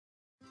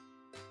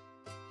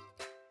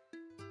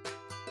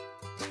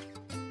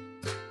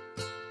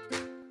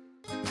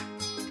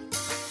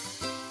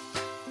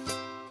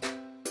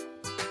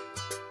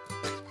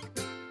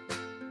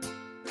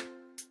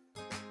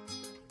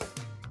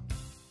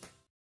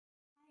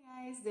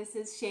Guys, this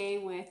is Shay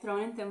with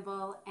Throne and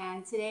Thimble,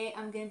 and today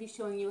I'm going to be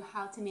showing you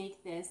how to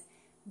make this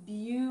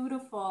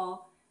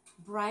beautiful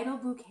bridal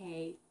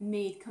bouquet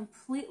made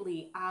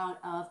completely out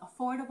of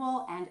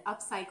affordable and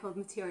upcycled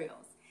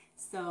materials.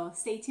 So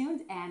stay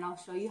tuned and I'll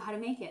show you how to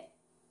make it.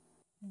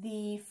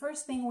 The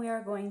first thing we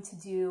are going to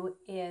do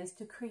is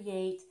to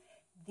create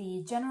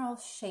the general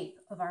shape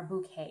of our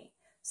bouquet.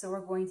 So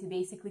we're going to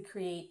basically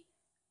create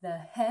the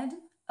head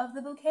of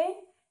the bouquet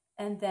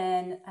and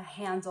then a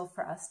handle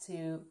for us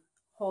to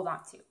hold on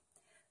to.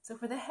 So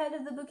for the head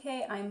of the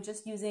bouquet, I'm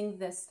just using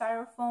this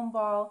styrofoam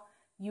ball.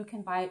 You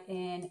can buy it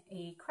in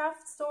a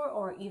craft store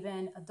or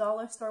even a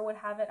dollar store would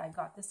have it. I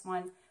got this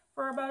one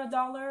for about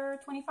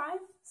 $1.25,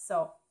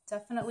 so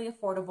definitely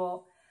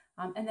affordable.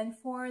 And then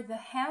for the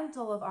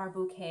handle of our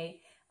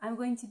bouquet, I'm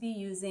going to be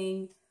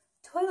using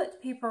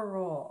toilet paper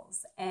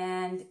rolls.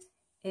 And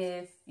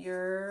if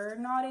you're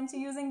not into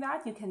using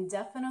that, you can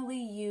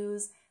definitely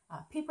use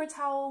a paper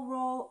towel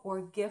roll or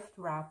gift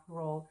wrap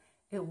roll.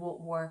 It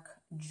will work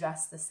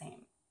just the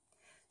same.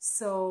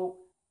 So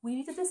we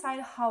need to decide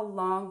how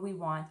long we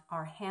want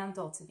our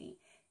handle to be.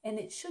 And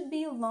it should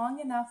be long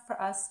enough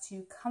for us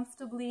to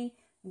comfortably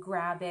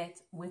grab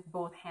it with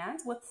both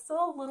hands with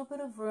still a little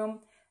bit of room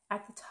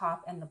at the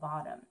top and the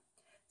bottom.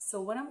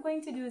 So what I'm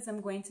going to do is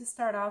I'm going to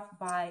start off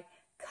by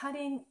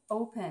cutting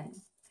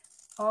open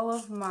all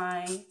of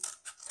my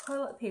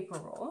toilet paper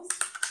rolls.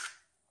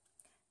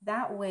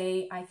 That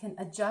way I can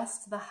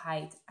adjust the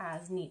height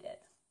as needed.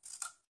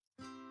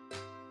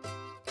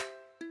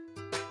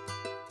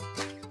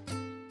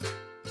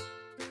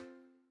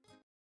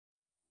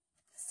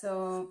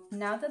 So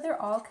now that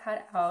they're all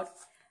cut out,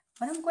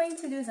 what I'm going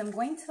to do is I'm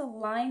going to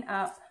line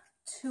up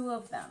two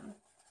of them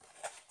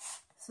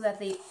so that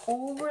they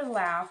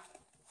overlap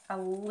a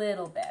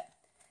little bit.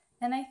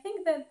 And I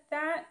think that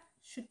that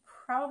should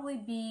probably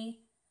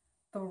be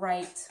the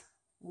right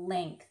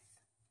length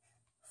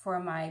for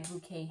my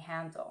bouquet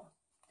handle.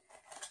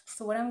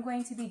 So what I'm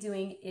going to be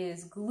doing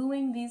is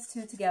gluing these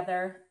two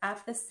together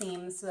at the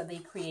seams so that they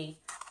create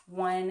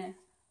one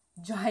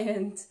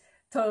giant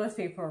toilet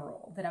paper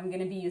roll that I'm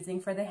going to be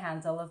using for the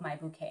handle of my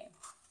bouquet.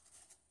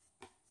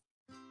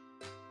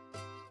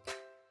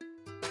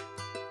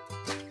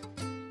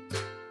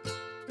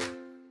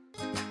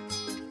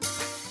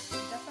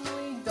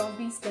 Definitely don't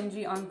be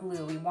stingy on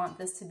glue. We want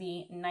this to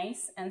be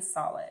nice and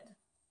solid.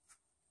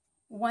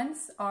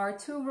 Once our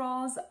two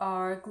rolls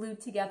are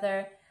glued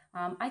together,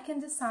 I can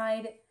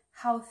decide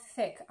how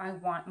thick I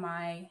want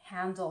my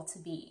handle to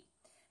be.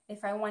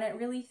 If I want it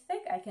really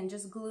thick, I can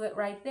just glue it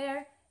right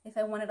there. If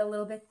I want it a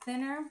little bit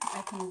thinner,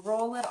 I can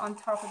roll it on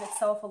top of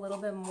itself a little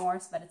bit more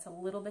so that it's a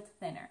little bit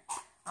thinner.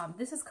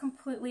 This is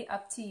completely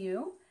up to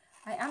you.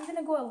 I am going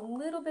to go a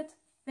little bit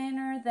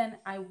thinner than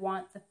I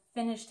want the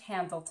finished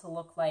handle to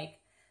look like,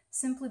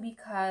 simply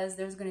because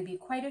there's going to be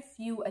quite a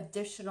few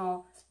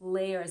additional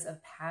layers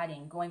of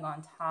padding going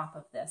on top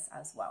of this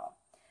as well.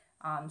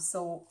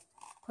 So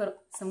put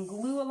some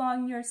glue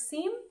along your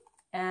seam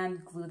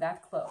and glue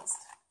that closed.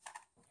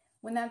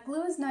 When that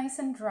glue is nice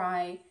and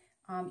dry,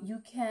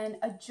 you can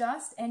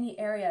adjust any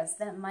areas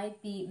that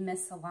might be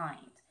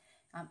misaligned.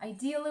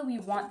 Ideally, we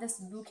want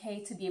this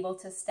bouquet to be able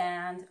to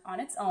stand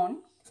on its own.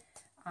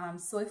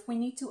 So if we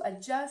need to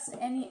adjust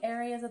any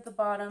areas at the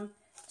bottom,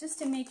 just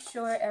to make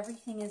sure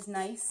everything is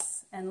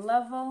nice and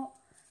level,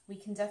 we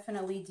can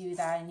definitely do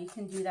that. And you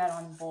can do that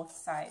on both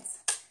sides,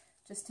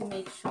 just to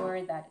make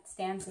sure that it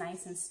stands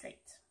nice and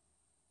straight.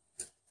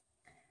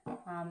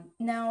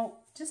 Now,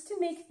 just to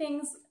make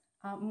things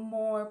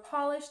more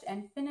polished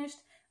and finished,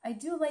 I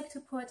do like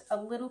to put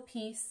a little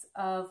piece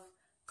of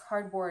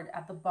cardboard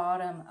at the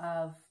bottom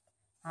of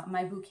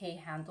my bouquet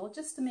handle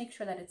just to make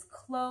sure that it's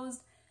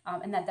closed,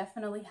 and that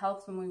definitely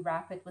helps when we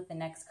wrap it with the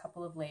next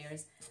couple of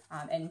layers.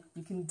 And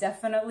you can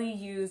definitely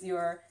use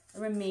your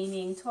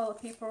remaining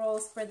toilet paper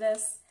rolls for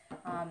this.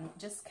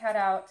 Just cut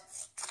out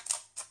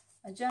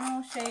a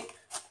general shape,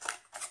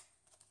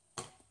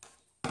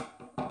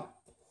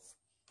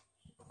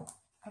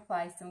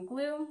 apply some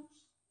glue,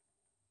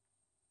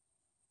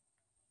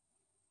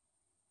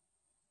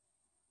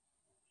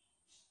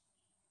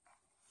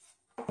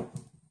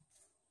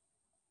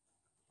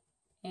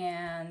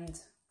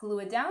 and glue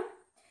it down,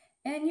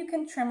 and you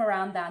can trim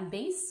around that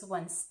base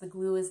once the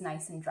glue is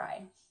nice and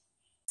dry.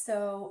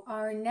 So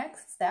our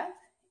next step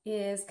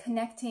is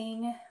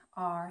connecting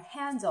our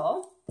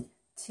handle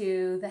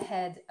to the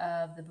head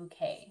of the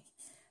bouquet.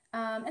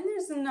 And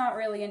there's not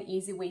really an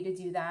easy way to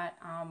do that.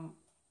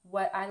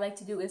 What I like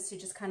to do is to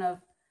just kind of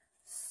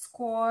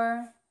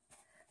score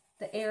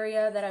the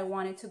area that I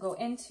want it to go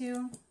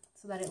into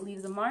so that it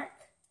leaves a mark,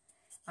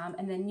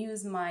 and then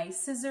use my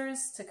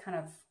scissors to kind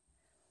of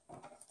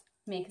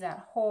make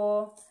that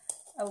hole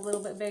a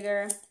little bit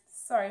bigger.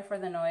 Sorry for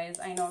the noise.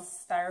 I know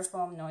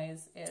styrofoam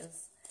noise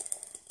is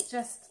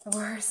just the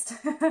worst.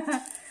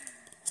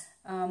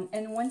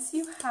 And once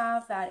you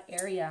have that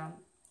area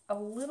a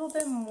little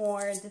bit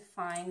more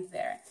defined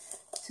there,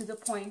 to the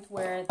point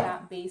where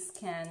that base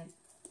can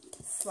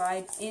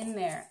slide in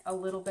there a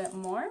little bit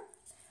more,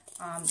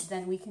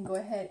 then we can go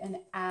ahead and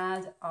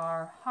add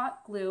our hot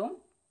glue.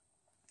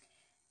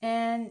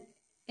 And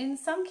in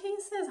some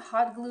cases,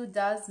 hot glue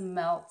does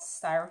melt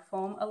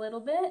styrofoam a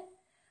little bit.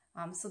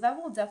 So that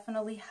will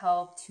definitely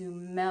help to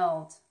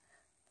meld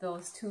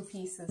those two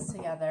pieces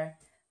together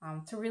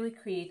to really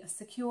create a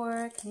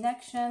secure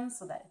connection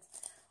so that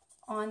it's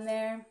on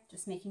there,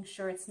 just making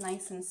sure it's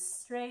nice and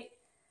straight.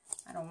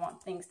 I don't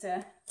want things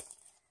to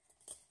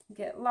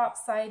get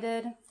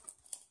lopsided,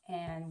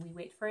 and we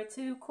wait for it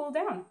to cool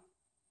down.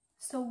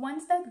 So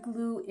once that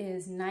glue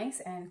is nice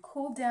and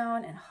cooled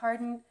down and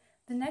hardened,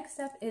 the next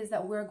step is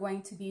that we're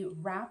going to be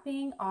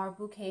wrapping our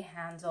bouquet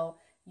handle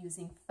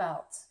using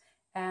felt.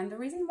 And the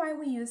reason why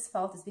we use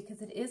felt is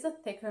because it is a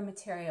thicker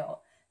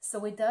material.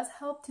 So it does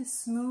help to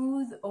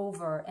smooth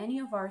over any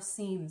of our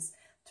seams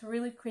to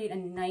really create a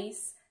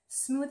nice,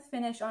 smooth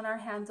finish on our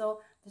handle.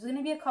 There's going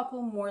to be a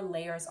couple more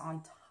layers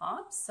on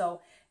top.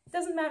 So it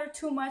doesn't matter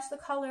too much the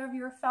color of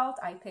your felt.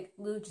 I picked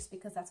blue just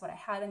because that's what I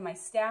had in my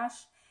stash.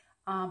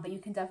 But you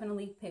can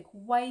definitely pick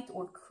white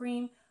or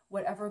cream,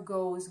 whatever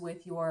goes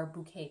with your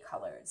bouquet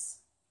colors.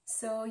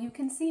 So you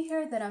can see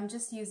here that I'm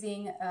just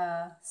using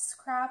a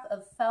scrap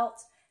of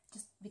felt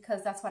just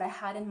because that's what I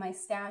had in my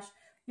stash.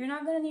 You're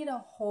not going to need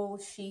a whole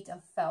sheet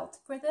of felt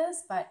for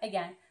this, but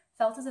again,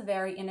 felt is a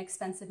very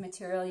inexpensive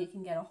material. You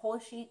can get a whole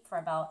sheet for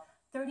about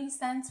 30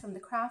 cents from the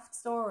craft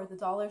store or the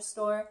dollar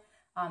store.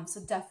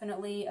 So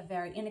definitely a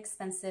very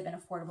inexpensive and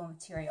affordable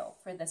material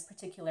for this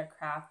particular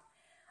craft.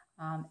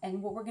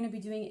 And what we're going to be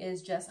doing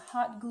is just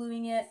hot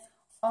gluing it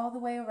all the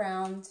way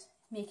around,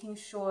 making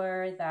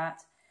sure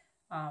that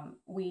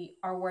we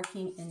are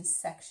working in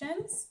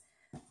sections.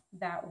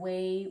 That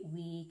way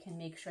we can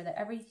make sure that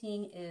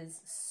everything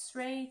is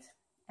straight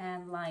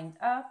and lined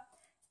up,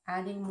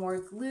 adding more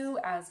glue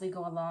as we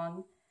go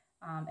along,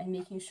 and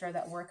making sure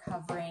that we're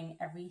covering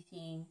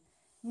everything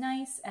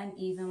nice and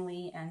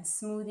evenly and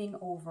smoothing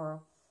over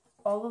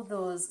all of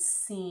those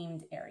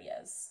seamed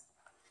areas.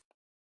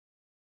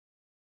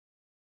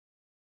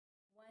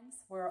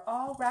 Once we're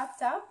all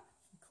wrapped up,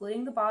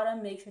 including the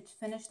bottom, make sure to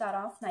finish that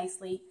off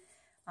nicely.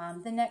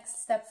 The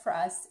next step for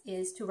us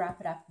is to wrap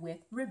it up with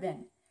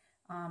ribbon.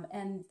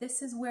 And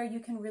this is where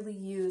you can really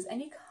use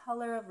any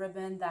color of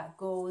ribbon that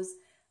goes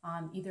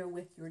either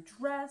with your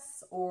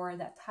dress or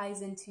that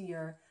ties into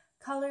your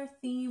color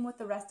theme with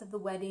the rest of the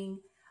wedding.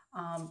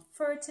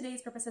 For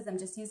today's purposes, I'm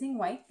just using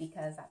white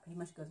because that pretty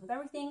much goes with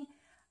everything.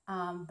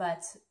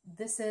 But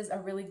this is a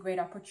really great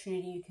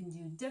opportunity. You can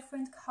do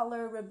different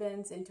color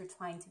ribbons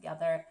intertwined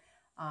together.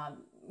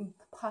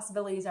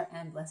 Possibilities are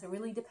endless. It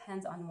really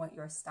depends on what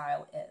your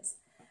style is.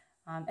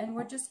 And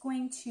we're just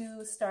going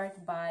to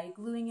start by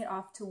gluing it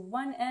off to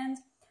one end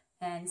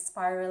and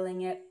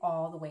spiraling it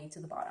all the way to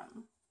the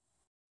bottom.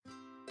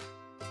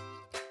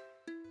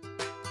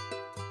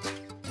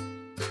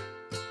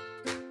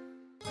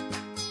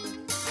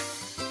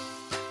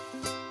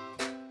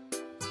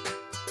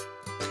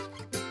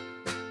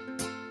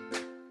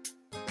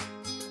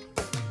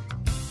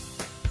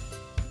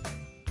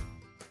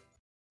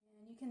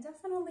 And you can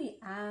definitely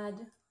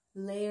add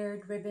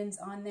layered ribbons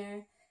on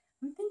there.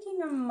 I'm thinking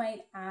I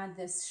might add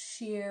this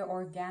sheer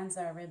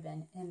organza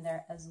ribbon in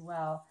there as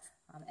well,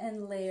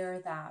 and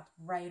layer that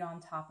right on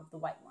top of the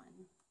white one.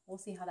 We'll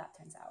see how that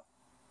turns out.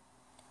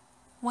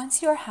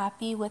 Once you're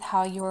happy with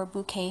how your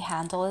bouquet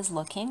handle is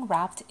looking,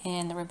 wrapped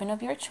in the ribbon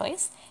of your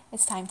choice,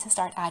 it's time to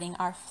start adding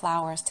our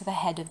flowers to the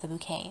head of the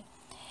bouquet.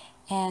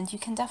 And you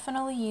can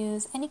definitely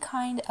use any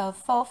kind of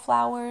faux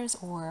flowers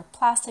or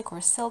plastic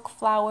or silk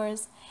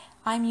flowers.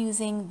 I'm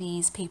using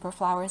these paper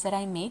flowers that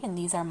I made, and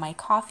these are my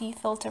coffee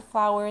filter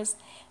flowers.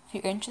 If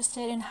you're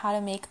interested in how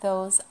to make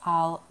those,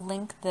 I'll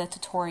link the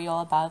tutorial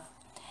above.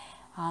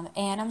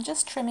 And I'm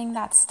just trimming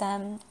that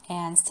stem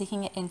and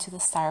sticking it into the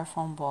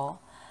styrofoam bowl.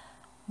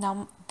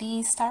 Now,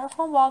 the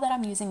styrofoam ball that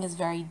I'm using is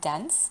very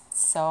dense,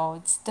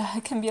 so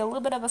it can be a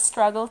little bit of a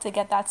struggle to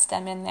get that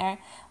stem in there,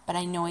 but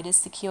I know it is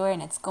secure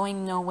and it's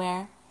going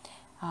nowhere.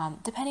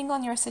 Depending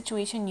on your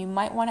situation, you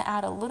might want to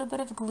add a little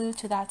bit of glue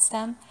to that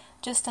stem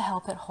just to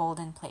help it hold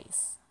in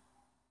place.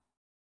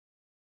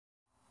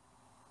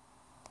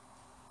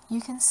 You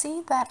can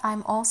see that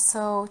I'm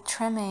also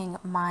trimming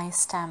my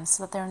stems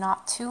so that they're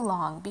not too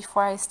long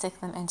before I stick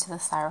them into the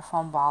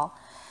styrofoam ball.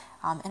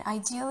 And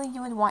ideally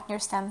you would want your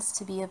stems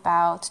to be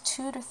about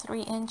 2 to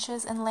 3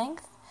 inches in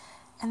length.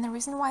 And the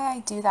reason why I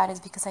do that is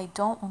because I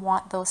don't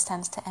want those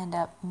stems to end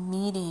up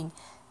meeting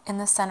in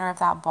the center of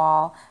that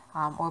ball,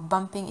 or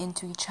bumping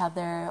into each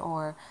other,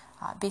 or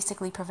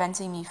basically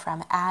preventing me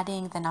from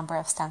adding the number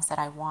of stems that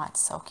I want.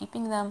 So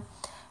keeping them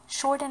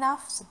short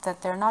enough so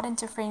that they're not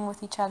interfering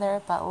with each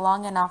other, but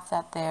long enough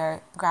that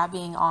they're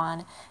grabbing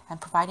on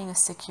and providing a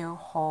secure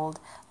hold,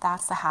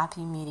 that's the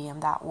happy medium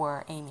that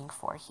we're aiming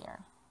for here.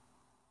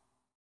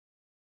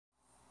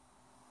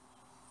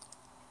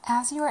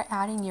 As you are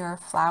adding your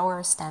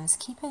flower stems,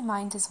 keep in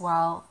mind as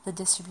well the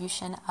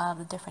distribution of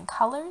the different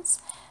colors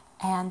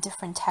and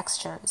different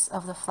textures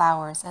of the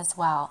flowers as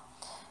well.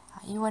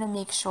 You want to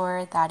make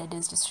sure that it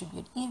is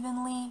distributed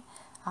evenly,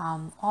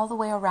 all the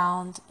way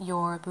around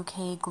your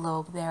bouquet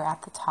globe there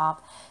at the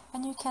top,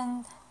 and you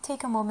can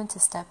take a moment to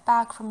step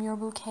back from your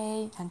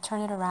bouquet and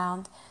turn it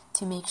around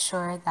to make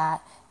sure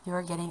that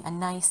you're getting a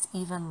nice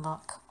even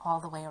look all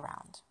the way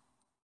around.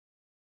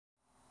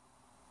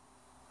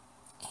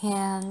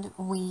 And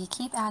we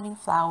keep adding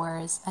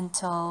flowers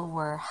until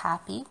we're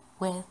happy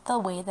with the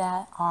way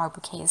that our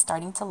bouquet is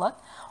starting to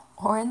look,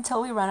 or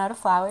until we run out of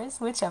flowers,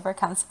 whichever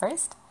comes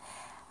first.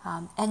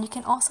 And you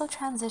can also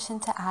transition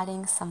to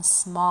adding some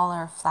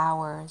smaller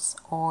flowers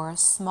or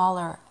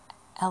smaller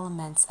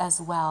elements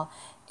as well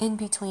in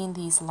between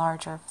these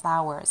larger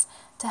flowers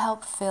to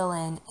help fill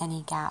in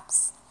any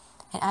gaps.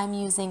 And I'm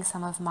using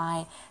some of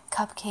my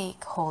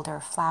cupcake holder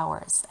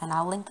flowers, and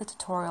I'll link the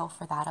tutorial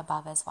for that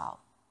above as well.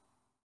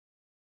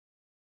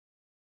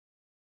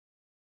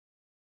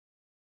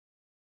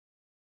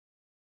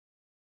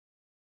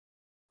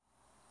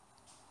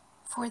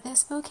 For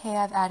this bouquet,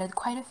 I've added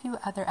quite a few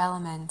other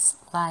elements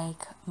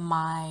like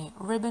my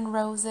ribbon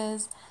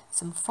roses,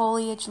 some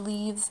foliage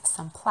leaves,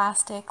 some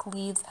plastic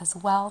leaves as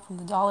well from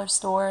the dollar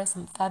store,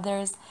 some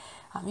feathers.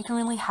 You can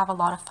really have a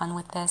lot of fun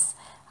with this.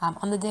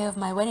 On the day of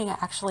my wedding, I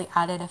actually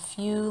added a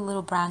few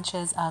little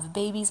branches of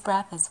baby's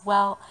breath as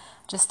well,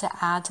 just to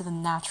add to the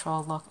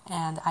natural look,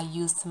 and I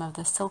used some of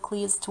the silk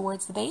leaves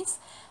towards the base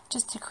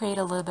just to create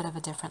a little bit of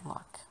a different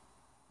look.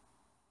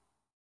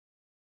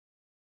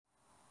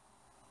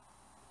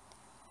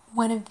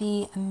 One of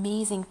the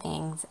amazing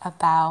things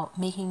about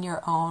making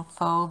your own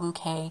faux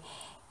bouquet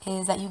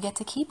is that you get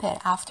to keep it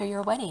after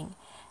your wedding,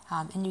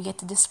 and you get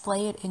to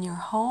display it in your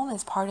home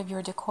as part of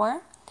your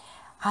decor.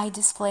 I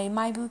display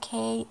my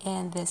bouquet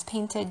in this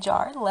painted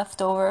jar left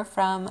over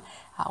from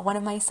one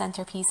of my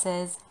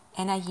centerpieces,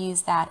 and I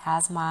use that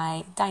as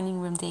my dining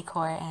room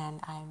decor,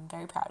 and I'm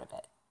very proud of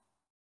it.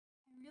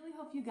 I really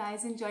hope you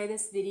guys enjoy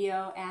this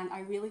video, and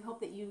I really hope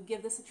that you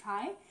give this a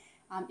try.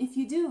 If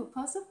you do,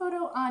 post a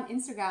photo on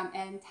Instagram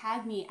and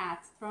tag me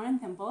at Throne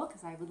and Thimble,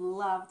 because I would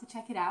love to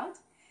check it out.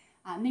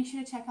 Make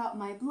sure to check out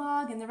my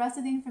blog and the rest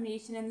of the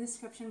information in the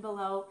description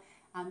below.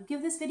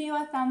 Give this video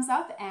a thumbs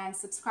up and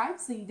subscribe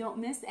so you don't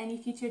miss any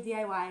future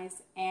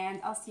DIYs. And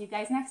I'll see you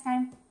guys next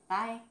time.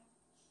 Bye!